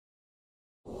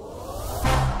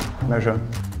Measure.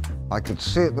 I could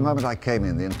see at the moment I came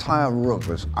in, the entire room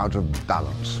was out of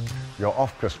balance. You're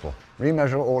off, Crystal.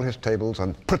 Remeasure all his tables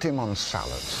and put him on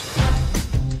salads.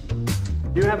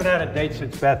 You haven't had a date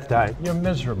since Beth died. You're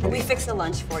miserable. We fixed the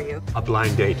lunch for you. A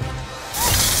blind date.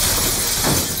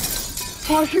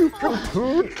 Are you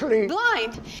completely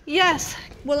Blind? Yes.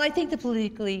 Well, I think the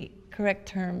politically correct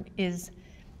term is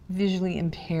visually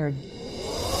impaired.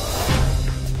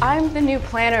 I'm the new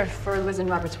planner for Liz and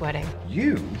Robert's wedding.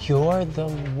 You? You're the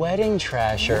wedding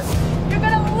trasher. You're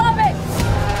gonna love it!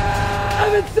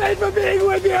 I'm insane for being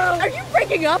with you! Are you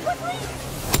breaking up with me?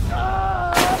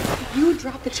 You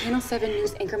dropped the Channel 7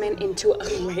 News anchorman into a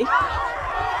lake?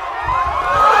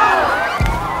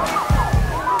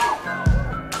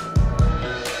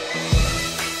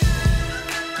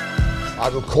 I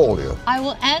will call you. I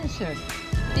will answer.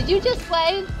 Did you just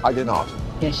wave? I did not.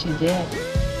 Yes, you did.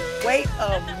 Wait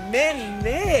a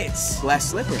minute! Last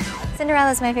slipper.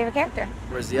 Cinderella's my favorite character.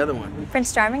 Where's the other one?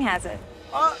 Prince Charming has it.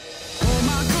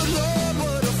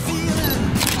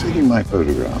 Taking my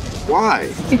photograph.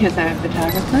 Why? Because I'm a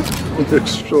photographer. It's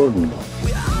extraordinary.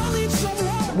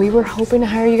 We were hoping to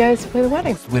hire you guys to play the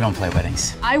wedding. We don't play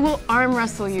weddings. I will arm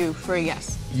wrestle you for a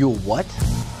yes. You what?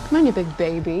 Come on, you big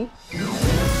baby.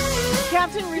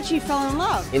 Captain Richie fell in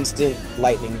love. Instant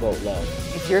lightning bolt love.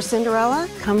 If you're Cinderella,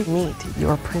 come meet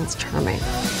your Prince Charming.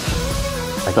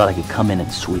 I thought I could come in and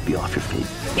sweep you off your feet.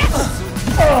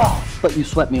 Yes! But you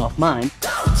swept me off mine.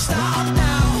 I'll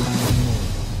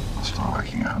start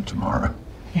working out tomorrow.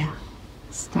 Yeah.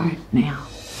 Start now.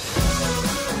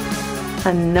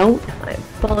 A note. I've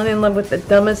fallen in love with the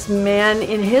dumbest man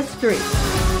in history.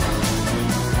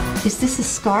 Is this a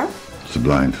scarf? It's a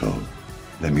blindfold.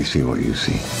 Let me see what you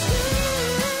see.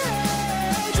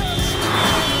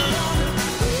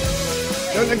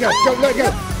 Don't let go! Don't let go!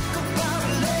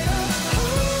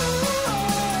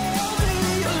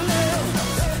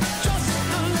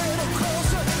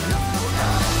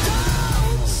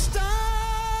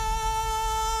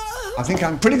 I think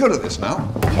I'm pretty good at this now.